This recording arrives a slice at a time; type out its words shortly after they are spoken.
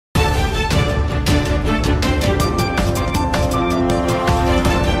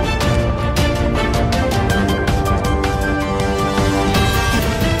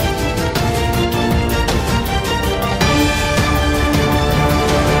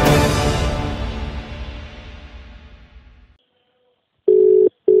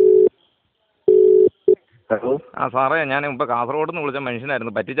Hello. സാറേ, ഞാൻ ഇപ്പോൾ കാസർഗോഡ് നിന്ന് വിളിച്ച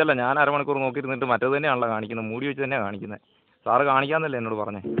മനുഷ്യനായിരുന്നു. പറ്റിച്ചല്ല, ഞാൻ അരമണിക്കൂർ നോക്കിയിരുന്നിട്ട് മറ്റേത് തന്നെയാണല്ലോ കാണിക്കുന്നത്, മൂടി വെച്ച് തന്നെയാണ് കാണിക്കുന്നത്. സാറ് കാണിക്കാന്നല്ലേ എന്നോട്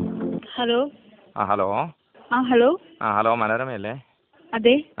പറഞ്ഞേ? ഹലോ. ഹലോ. ഹലോ. ഹലോ, മനോരമയല്ലേ?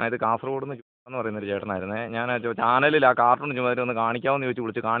 അതെ. ഇത് കാസർഗോഡ് നിന്ന് എന്ന് പറയുന്നൊരു ചേട്ടനായിരുന്നേ. ഞാൻ ചാനലിൽ ആ കാർട്ടൂൺ ചുമതല ഒന്ന് കാണിക്കാമെന്ന് ചോദിച്ച്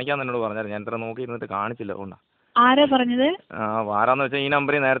വിളിച്ച് കാണിക്കാമെന്ന് എന്നോട് പറഞ്ഞായിരുന്നു. ഞാൻ ഇത്ര നോക്കിയിരുന്നിട്ട് കാണിച്ചില്ല, അതുകൊണ്ടാണ്. ആരാ പറഞ്ഞത്? ആരാന്ന് വെച്ചാൽ ഈ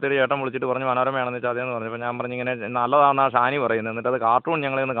നമ്പറിൽ നേരത്തെ ഒരു ചേട്ടൻ വിളിച്ചിട്ട് പറഞ്ഞു മനോരമയാണെന്ന് വെച്ചാൽ അതേന്ന് പറഞ്ഞു. അപ്പോൾ ഞാൻ പറഞ്ഞു ഇങ്ങനെ നല്ലതാണെന്നാണ് ഷാനി പറയുന്നത്. എന്നിട്ട് അത് കാർട്ടൂൺ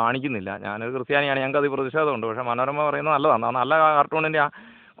ഞങ്ങളെയൊന്നും കാണിക്കുന്നില്ല. ഞാനൊരു ക്രിസ്ത്യാനിയാണ്, ഞങ്ങൾക്ക് അത് പ്രതിഷേധമുണ്ട്. പക്ഷേ മനോരമ പറയുന്നത് നല്ലതാണ്. ആ നല്ല കാർട്ടൂണിൻ്റെ ആ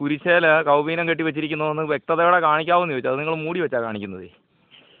കുരിശേൽ കൗപീനം കെട്ടി വെച്ചിരിക്കുന്നതെന്ന് വ്യക്തതയോടെ കാണിക്കാമെന്ന് ചോദിച്ചു. അത് നിങ്ങൾ മൂടി വെച്ചാൽ കാണിക്കുന്നത്.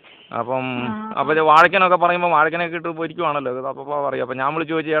 അപ്പോൾ വാഴക്കനൊക്കെ പറയുമ്പോൾ വാഴക്കനൊക്കെ ഇട്ട് പൊരിക്കുവാണല്ലോ, അപ്പോൾ പറയും. അപ്പോൾ ഞാൻ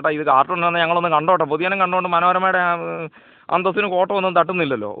വിളിച്ച് ചോദിച്ചു, ചേട്ടാ ഇത് കാർട്ടൂണിനാണെന്ന് ഞങ്ങളൊന്ന് കണ്ടോട്ടെ. പൊതുജനം കണ്ടുകൊണ്ട് മനോരമയുടെ അന്തസ്സിന് കോട്ടമൊന്നും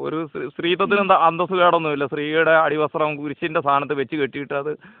തട്ടുന്നില്ലല്ലോ. ഒരു സ്ത്രീത്വത്തിനും അന്തസ്സ് കേടൊന്നുമില്ല. സ്ത്രീയുടെ അടിവസ്ത്രം കുരിശിൻ്റെ സ്ഥാനത്ത് വെച്ച് കെട്ടിയിട്ട്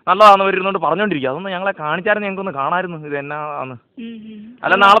അത് നല്ലതാണെന്ന് വരുന്നുണ്ട് പറഞ്ഞുകൊണ്ടിരിക്കുക. അതൊന്ന് ഞങ്ങളെ കാണിച്ചായിരുന്നു, ഞങ്ങൾക്കൊന്ന് കാണാമായിരുന്നു ഇത് എന്നാന്ന്.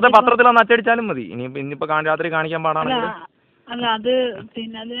 അല്ല, നാളത്തെ പത്രത്തിലൊന്ന് അച്ചടിച്ചാലും മതി. ഇനിയിപ്പോൾ രാത്രി കാണിക്കാൻ പാടാണെങ്കിൽ.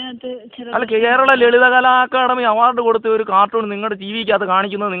 അല്ല, കേരള ലളിതകലാ അക്കാദമി അവാർഡ് കൊടുത്ത ഒരു കാർട്ടൂൺ നിങ്ങളുടെ ടി വിക്കകത്ത്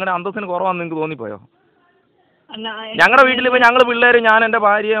കാണിക്കുന്നത് നിങ്ങളുടെ അന്തസ്സിന് കുറവാണെന്ന് നിങ്ങൾക്ക് തോന്നിപ്പോയോ? ഞങ്ങളുടെ വീട്ടിൽ ഇപ്പോൾ ഞങ്ങൾ പിള്ളേർ, ഞാൻ എൻ്റെ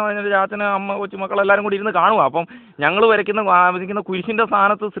ഭാര്യ, എൻ്റെ ചാച്ചന്, അമ്മ, കൊച്ചുമക്കളെല്ലാവരും കൂടി ഇരുന്ന് കാണുക. അപ്പം ഞങ്ങൾ വരയ്ക്കുന്ന കുരിശിൻ്റെ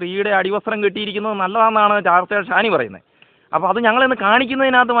സ്ഥാനത്ത് സ്ത്രീയുടെ അടിവസ്ത്രം കെട്ടിയിരിക്കുന്നത് നല്ലതാണെന്നാണ് ചാർച്ച ഷാനി പറയുന്നത്. അപ്പോൾ അത് ഞങ്ങളിന്ന്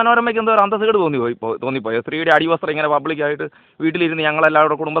കാണിക്കുന്നതിനകത്ത് മനോരമയ്ക്ക് എന്തോ ഒരു അന്തസ്സുകേട് തോന്നിപ്പോയോ? സ്ത്രീയുടെ അടിവസ്ത്രം ഇങ്ങനെ പബ്ലിക്കായിട്ട് വീട്ടിലിരുന്ന്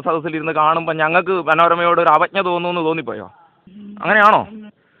ഞങ്ങളെല്ലാവരുടെ കുടുംബ സദസ്സിലിരുന്ന് കാണുമ്പോൾ ഞങ്ങൾക്ക് മനോരമയോട് ഒരു അവജ്ഞ തോന്നുമെന്ന് തോന്നിപ്പോയോ? അങ്ങനെയാണോ?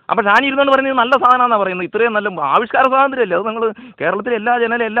 അപ്പോൾ ഷാനി ഇരുന്നുകൊണ്ട് പറയുന്നത് നല്ല സാധനമാണെന്നാണ് പറയുന്നത്. ഇത്രയും നല്ല ആവിഷ്കാര സ്വാതന്ത്ര്യമല്ലേ അത്? നിങ്ങൾ കേരളത്തിലെ എല്ലാ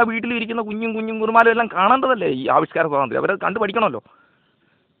ജനലും എല്ലാ വീട്ടിലും ഇരിക്കുന്ന കുഞ്ഞും കുറുമാലും എല്ലാം കാണേണ്ടതല്ലേ ഈ ആവിഷ്കാര സ്വാതന്ത്ര്യം? അവരത് കണ്ടു പഠിക്കണമല്ലോ.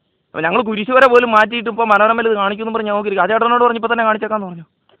 അപ്പോൾ ഞങ്ങൾ കുരിശ് വരെ പോലും മാറ്റിയിട്ട് ഇപ്പോൾ മനോരമയിൽ ഇത് കാണിക്കുമെന്ന് പറഞ്ഞ് നോക്കിയിരിക്കും. ആ ചേട്ടനോട് പറഞ്ഞപ്പോൾ തന്നെ കാണിച്ചേക്കാന്ന് പറഞ്ഞു.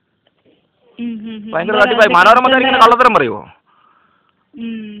 ഭയങ്കര തട്ടിപ്പായി. മനോരമക്കാരിങ്ങനെ കള്ളത്തരം പറയുമോ?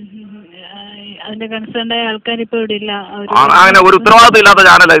 അതിന്റെ കൺസേൺഡായ ആൾക്കാർ ഇപ്പോൾ ഇവിടെ ഇല്ല. അങ്ങനെ ഒരു ഉത്തരവാദിത്വം ഇല്ലാത്ത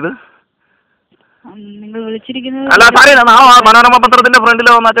ചാനലാ ഇത്. നിങ്ങൾ വിളിച്ചിരിക്കുന്നത്? അല്ല സാറേ, നാളെ മനോരമ പത്രത്തിന്റെ ഫ്രണ്ടിൽ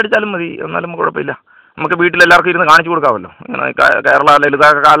വന്ന് അച്ചടിച്ചാലും മതി. എന്നാലും കുഴപ്പമില്ല. നമുക്ക് വീട്ടിലെല്ലാവർക്കും ഇരുന്ന് കാണിച്ചു കൊടുക്കാമല്ലോ. ഇങ്ങനെ കേരള ലളിത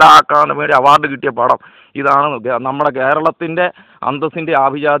കലാ അക്കാദമിയുടെ അവാർഡ് കിട്ടിയ പടം ഇതാണ്. നമ്മുടെ കേരളത്തിന്റെ അന്തസ്സിന്റെ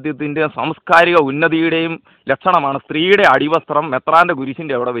ആഭിജാത്യത്തിന്റെ സാംസ്കാരിക ഉന്നതിയുടെയും ലക്ഷണമാണ് സ്ത്രീയുടെ അടിവസ്ത്രം മെത്രാന്റെ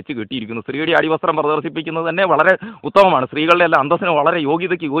കുരിശിന്റെ അവിടെ വെച്ച് കെട്ടിയിരിക്കുന്നു. സ്ത്രീയുടെ അടിവസ്ത്രം പ്രദർശിപ്പിക്കുന്നത് തന്നെ വളരെ ഉത്തമമാണ്. സ്ത്രീകളുടെ എല്ലാ അന്തസ്സിന് വളരെ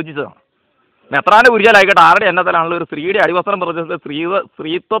യോഗ്യതയ്ക്ക് യോജിച്ചതാണ്. മെത്രാന്റെ കുരിശാലായിക്കട്ടെ, ആരുടെ എണ്ണത്തിലാണല്ലോ ഒരു സ്ത്രീയുടെ അടിവസ്ത്രം പ്രദർശിപ്പിച്ചത്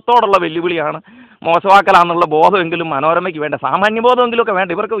സ്ത്രീത്വത്തോടുള്ള വെല്ലുവിളിയാണ്, മോശമാക്കലാണെന്നുള്ള ബോധമെങ്കിലും മനോരമയ്ക്ക് വേണ്ട. സാമാന്യബോധമെങ്കിലും ഒക്കെ വേണ്ട.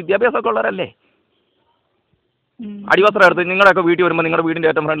 ഇവർക്ക് വിദ്യാഭ്യാസമൊക്കെ ഉള്ളവരല്ലേ? അടിവസ്ത്രം എടുത്ത് നിങ്ങളുടെയൊക്കെ വീട്ടിൽ വരുമ്പോൾ നിങ്ങളുടെ വീടിൻ്റെ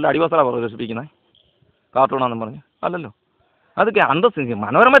ഏറ്റവും ഫ്രണ്ടിൽ അടിവസ്ത്രം പ്രദർശിപ്പിക്കുന്നത് കാർട്ടൂണാണെന്ന് പറഞ്ഞു അല്ലല്ലോ. അതൊക്കെ അന്തസ്.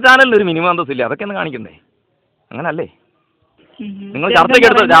 മനോരമ ചാനലിൽ ഒരു മിനിമം അന്തസ്സില്ലേ? അതൊക്കെ ഒന്ന് കാണിക്കണ്ടേ? അങ്ങനല്ലേ? നിങ്ങൾ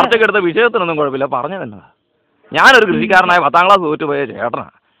ചർച്ചയ്ക്കെടുത്ത വിഷയത്തിനൊന്നും കുഴപ്പമില്ല, പറഞ്ഞതല്ല. ഞാനൊരു കൃഷിക്കാരനായ 10ാം ക്ലാസ് തോറ്റുപോയ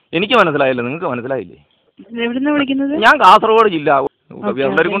ചേട്ടനാണ്. എനിക്ക് മനസ്സിലായില്ല, നിങ്ങൾക്ക് മനസ്സിലായില്ലേ? ഞാൻ കാസർഗോഡ് ജില്ല.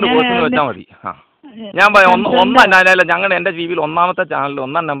 എല്ലാവരും കൊണ്ട് പോസ്റ്റ് വെച്ചാൽ മതി. ഞാൻ ഞങ്ങളുടെ എൻ്റെ ടി വിയിൽ ഒന്നാമത്തെ ചാനൽ,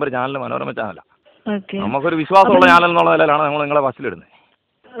 1ാം നമ്പർ ചാനൽ മനോരമ ചാനലാണ്. നമുക്കൊരു വിശ്വാസമുള്ള ചാനൽ എന്നുള്ള നിലയിലാണ് ഞങ്ങൾ നിങ്ങളെ ബസ്സിലിടുന്നത്.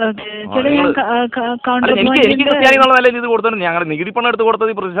 എനിക്ക് ക്രിസ്ത്യാനി എന്നുള്ള നിലയിൽ ഇത് കൊടുത്തിട്ടുണ്ട്. ഞങ്ങൾ നികുതി പണം എടുത്ത്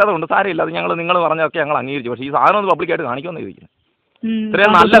കൊടുത്തത് പ്രതിഷേധമുണ്ട്. സാരമില്ല, അത് നിങ്ങൾ പറഞ്ഞതൊക്കെ ഞങ്ങൾ അംഗീകരിച്ചു. പക്ഷേ ഈ സാധനം ഒന്ന് പബ്ലിക്കായിട്ട് കാണിക്കുമെന്ന് ചോദിക്കുന്നത്.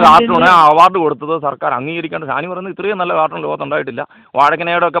 ഇത്രയും നല്ല കാർട്ടൂണ് അവാർഡ് കൊടുത്തത് സർക്കാർ അംഗീകരിക്കേണ്ട. ഷാനി പറയുന്നത് ഇത്രയും നല്ല കാർട്ടൂൺ ലോകത്തുണ്ടായിട്ടില്ല.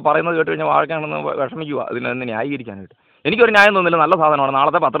 വാഴക്കനയോടൊക്കെ പറയുന്നത് കേട്ട് കഴിഞ്ഞാൽ വാഴക്കണെന്ന് വിഷമിക്കുക ഇതിനെ ന്യായീകരിക്കാനായിട്ട്. എനിക്കൊരു ന്യായം തോന്നുന്നില്ല. നല്ല സാധനമാണ്.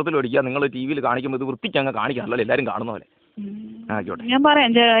 നാളത്തെ പത്രത്തിൽ മേടിക്കുക. നിങ്ങൾ ടി വിയിൽ കാണിക്കുമ്പോൾ ഇത് വൃത്തിക്ക് അങ്ങ് കാണിക്കാമല്ലോ, എല്ലാവരും കാണുന്ന പോലെ. ആയിക്കോട്ടെ,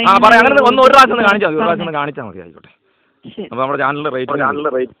 പറയാം. അങ്ങനെ ഒരു പ്രാവശ്യം ഒന്ന് കാണിച്ചാൽ മതി. ഒരു പ്രാവശ്യം ഒന്ന് കാണിച്ചാൽ മതി. ആയിക്കോട്ടെ. അപ്പോൾ നമ്മുടെ ചാനലിൽ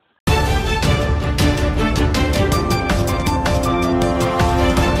റേറ്റ്